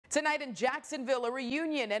Tonight in Jacksonville, a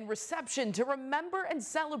reunion and reception to remember and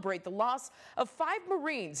celebrate the loss of 5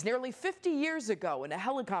 Marines nearly 50 years ago in a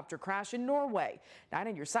helicopter crash in Norway. 9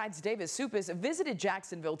 on your side's Davis Supis visited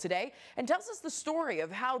Jacksonville today and tells us the story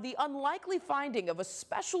of how the unlikely finding of a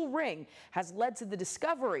special ring has led to the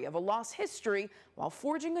discovery of a lost history while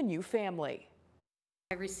forging a new family.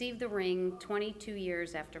 I received the ring 22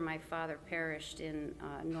 years after my father perished in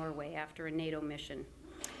Norway after a NATO mission.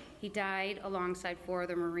 He died alongside 4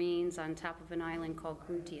 other Marines on top of an island called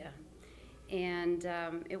Grutia. And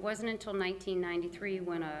it wasn't until 1993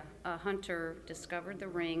 when a hunter discovered the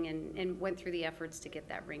ring and went through the efforts to get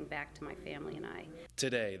that ring back to my family and I.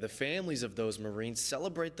 Today, the families of those Marines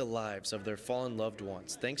celebrate the lives of their fallen loved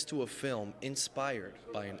ones thanks to a film inspired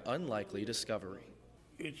by an unlikely discovery.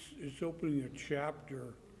 It's opening a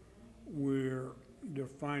chapter where they're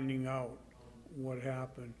finding out what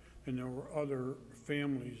happened, and there were other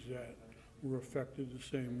families that were affected the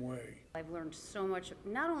same way. I've learned so much,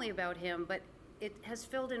 not only about him, but it has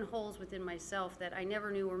filled in holes within myself that I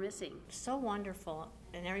never knew were missing. So wonderful,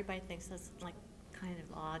 and everybody thinks that's like kind of an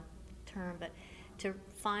odd term, but to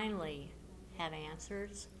finally have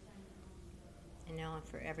answers, you know, and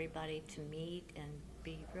for everybody to meet and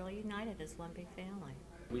be really united as one big family.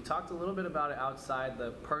 We talked a little bit about it outside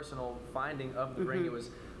the personal finding of the ring. It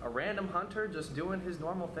was a random hunter just doing his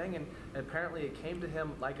normal thing, and apparently it came to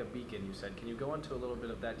him like a beacon, you said. Can you go into a little bit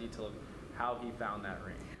of that detail of how he found that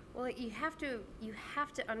ring? Well, you have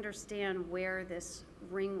to understand where this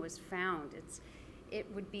ring was found. It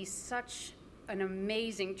would be such an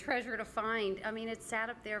amazing treasure to find. I mean, it sat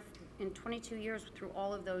up there in 22 years through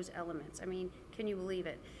all of those elements. I mean, can you believe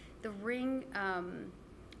it? The ring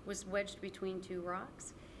was wedged between 2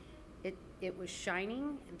 rocks. It was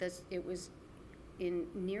shining. It was in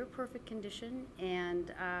near perfect condition,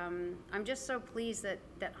 and I'm just so pleased that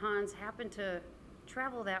Hans happened to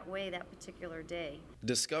travel that way that particular day.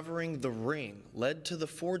 Discovering the ring led to the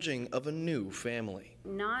forging of a new family.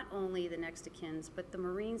 Not only the next of kins, but the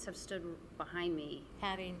Marines have stood behind me.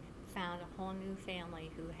 Having found a whole new family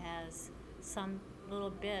who has some little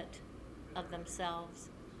bit of themselves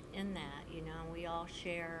in that, you know, we all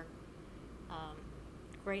share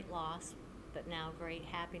great loss, but now great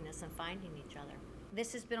happiness in finding each other.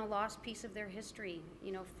 This has been a lost piece of their history,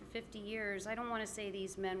 you know, for 50 years. I don't want to say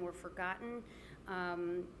these men were forgotten,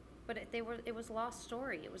 but it was a lost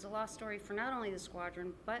story. It was a lost story for not only the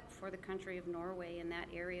squadron, but for the country of Norway and that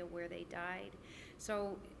area where they died.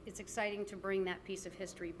 So it's exciting to bring that piece of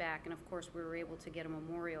history back, and of course we were able to get a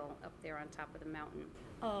memorial up there on top of the mountain.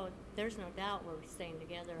 Oh, there's no doubt we're staying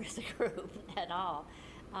together as a group at all.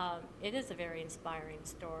 It is a very inspiring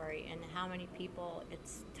story, and how many people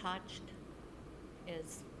it's touched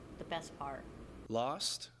is the best part.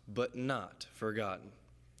 Lost, but not forgotten.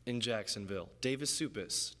 In Jacksonville, Davis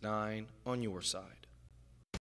Supis, 9 on your side.